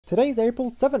Today is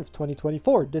April 7th,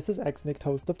 2024. This is 𝗟𝗏𝘃,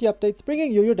 host of the updates,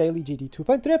 bringing you your daily GD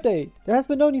 2.3 update. There has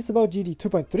been no news about GD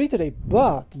 2.3 today,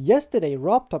 but yesterday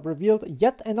𝗏𝗏𝘃 revealed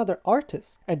yet another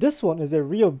artist, and this one is a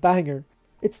real banger.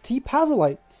 It's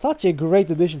𝗏𝗏𝘃, such a great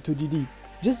addition to GD.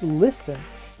 Just listen.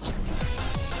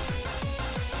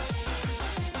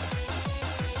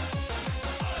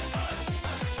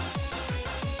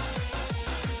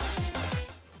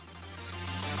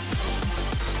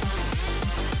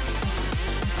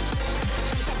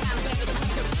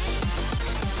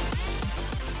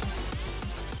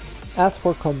 As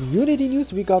for community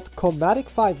news, we got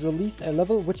𝗏𝗏𝘃 released a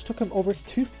level which took him over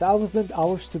 2,000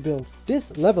 hours to build.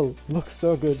 This level looks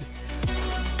so good.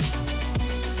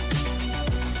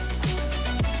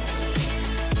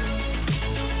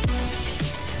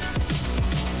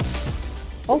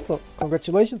 Also,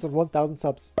 congratulations on 1,000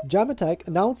 subs. 𝗟𝗏𝘃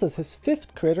announces his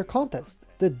 5th creator contest,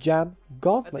 the 𝗟𝗏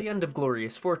Gauntlet. At the end of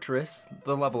Glorious Fortress,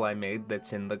 the level I made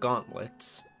that's in the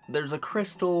gauntlets, there's a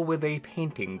crystal with a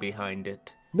painting behind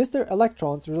it. Mr.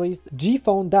 Electrons released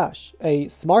𝗟𝗏𝘃 Dash, a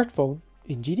smartphone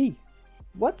in GD.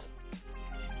 What?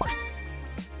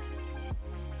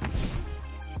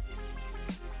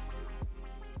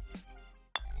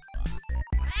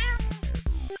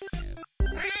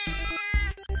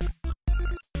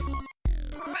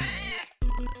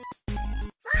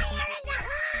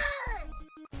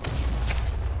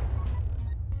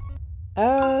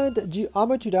 And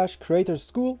Geometry Dash Creator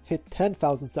School hit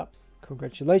 10,000 subs.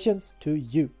 Congratulations to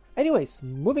you. Anyways,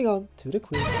 moving on to the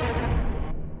quiz.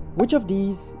 Which of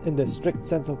these, in the strict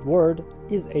sense of word,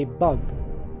 is a bug?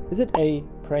 Is it A,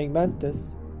 praying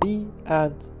mantis, B,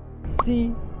 ant,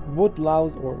 C, wood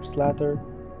louse or slatter,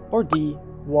 or D,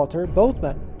 water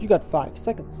boatman? You got 5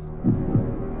 seconds.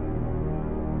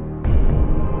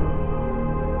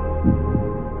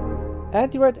 And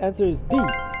the right answer is D,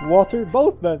 water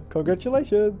boatman.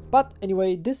 Congratulations! But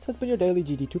anyway, this has been your daily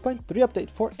GD 2.3 update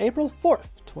for April 4th,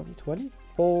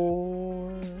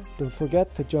 2024. Don't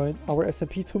forget to join our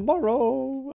SMP tomorrow.